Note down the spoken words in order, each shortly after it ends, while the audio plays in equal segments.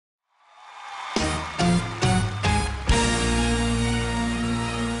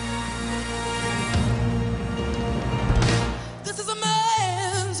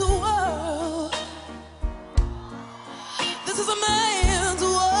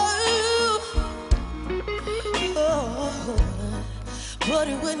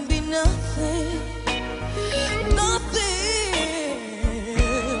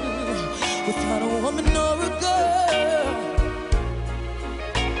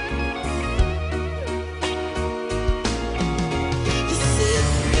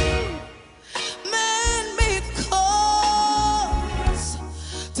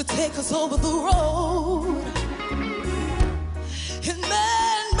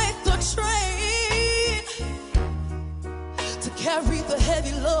carry the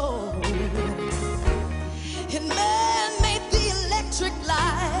heavy load. And man made the electric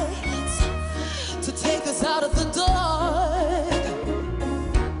lights to take us out of the dark.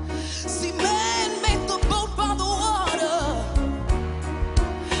 See, man made the boat by the water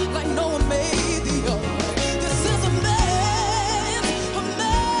like no one made the earth. This is a man's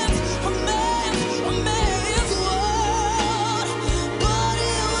world, but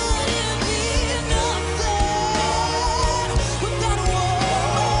it wouldn't be nothing without a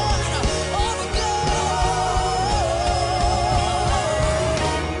woman or a girl.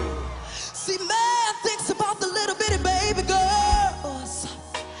 See, man thinks about the little bitty baby girls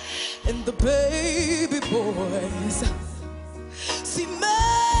and the baby boys. See,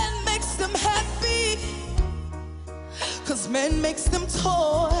 man makes them happy, 'cause man makes them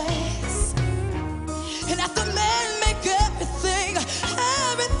toys. And after man make everything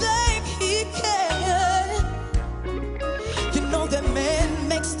he can, you know that man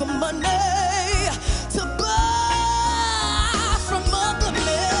makes the money to buy from other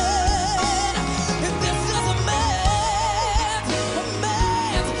men. And this is a man's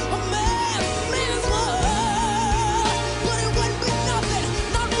world, but it wouldn't be nothing,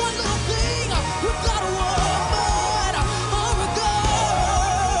 not one little thing without a woman or a girl.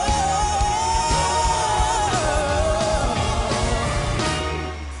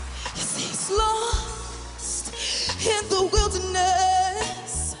 You see, he's lost in the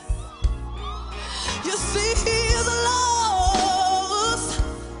wilderness. You see, he's lost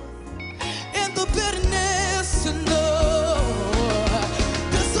in the bitterness. And no,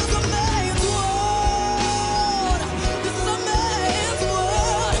 this is a man's world. This is a man's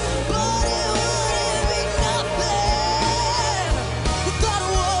world, but it wouldn't be nothing without a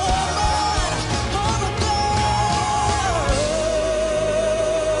woman or a girl.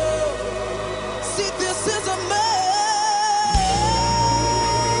 See, this is a man's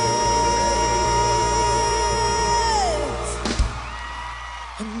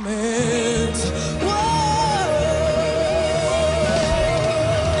world.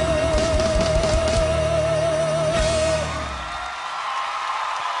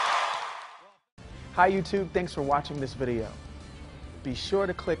 Hi YouTube, thanks for watching this video. Be sure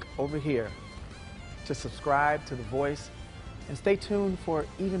to click over here to subscribe to The Voice and stay tuned for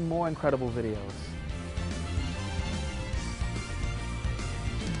even more incredible videos.